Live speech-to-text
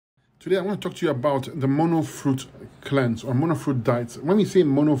Today I want to talk to you about the monofruit cleanse or monofruit diet. When we say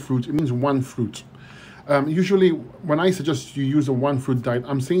monofruit, it means one fruit. Usually when I suggest you use a one fruit diet,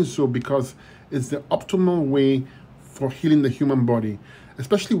 I'm saying so because it's the optimal way for healing the human body.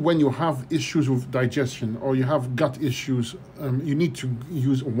 Especially when you have issues with digestion or you have gut issues, you need to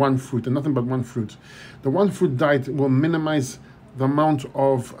use one fruit and nothing but one fruit. The one fruit diet will minimize the amount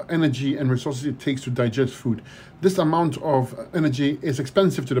of energy and resources it takes to digest food. This amount of energy is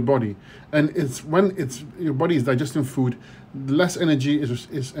expensive to the body, and it's when your body is digesting food, less energy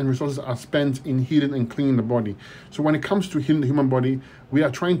and resources are spent in healing and cleaning the body. So when it comes to healing the human body, we are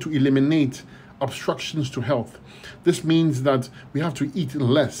trying to eliminate obstructions to health. This means that we have to eat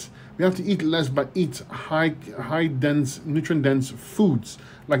less. We have to eat less, but eat high dense, nutrient dense foods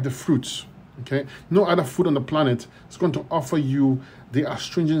like the fruits. Okay, no other food on the planet is going to offer you the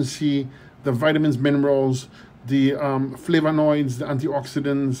astringency, the vitamins, minerals, the flavonoids, the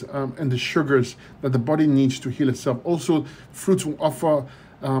antioxidants, and the sugars that the body needs to heal itself. Also, fruits will offer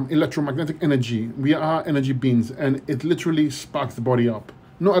electromagnetic energy. We are energy beings, and it literally sparks the body up.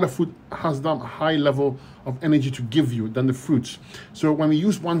 No other food has that high level of energy to give you than the fruits. So when we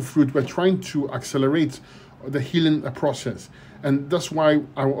use one fruit, we're trying to accelerate the healing process. And that's why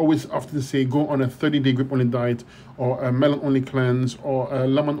I will always often say go on a 30-day grape-only diet or a melon-only cleanse or a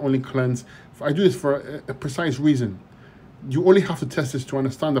lemon-only cleanse. I do this for a precise reason. You only have to test this to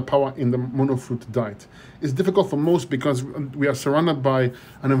understand the power in the monofruit diet. It's difficult for most because we are surrounded by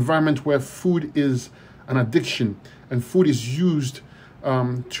an environment where food is an addiction and food is used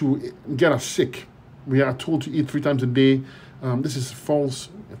to get us sick. We are told to eat 3 times a day. This is false.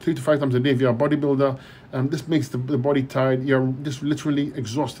 3 to 5 times a day if you're a bodybuilder. This makes the body tired. You're just literally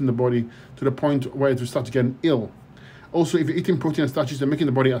exhausting the body to the point where it will start to get ill. Also, if you're eating protein and starches, they're making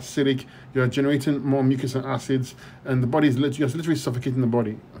the body acidic. You're generating more mucus and acids, and the body is literally suffocating the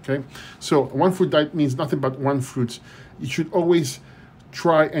body. Okay, so one fruit diet means nothing but one fruit. You should always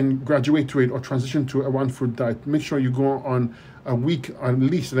try and graduate to it or transition to a one fruit diet. Make sure you go on a week at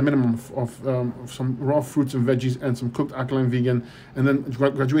least at a minimum of some raw fruits and veggies and some cooked alkaline vegan, and then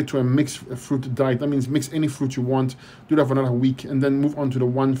graduate to a mixed fruit diet. That means mix any fruit you want, do that for another week, and then move on to the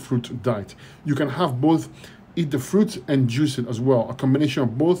one fruit diet. You can have both. Eat the fruit and juice it as well, a combination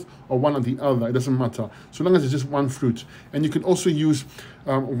of both or one or the other, it doesn't matter, so long as it's just one fruit. And you can also use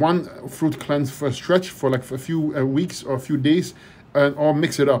one fruit cleanse for a stretch for like a few weeks or a few days, or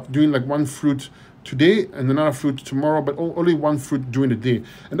mix it up, doing like one fruit today and another fruit tomorrow, but only one fruit during the day.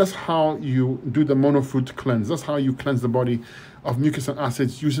 And that's how you do the monofruit cleanse. That's how you cleanse the body of mucus and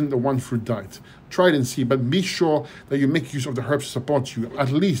acids using the one fruit diet. Try it and see, but be sure that you make use of the herbs to support you,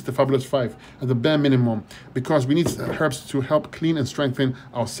 at least the Fabulous 5 at the bare minimum, because we need herbs to help clean and strengthen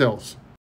our cells.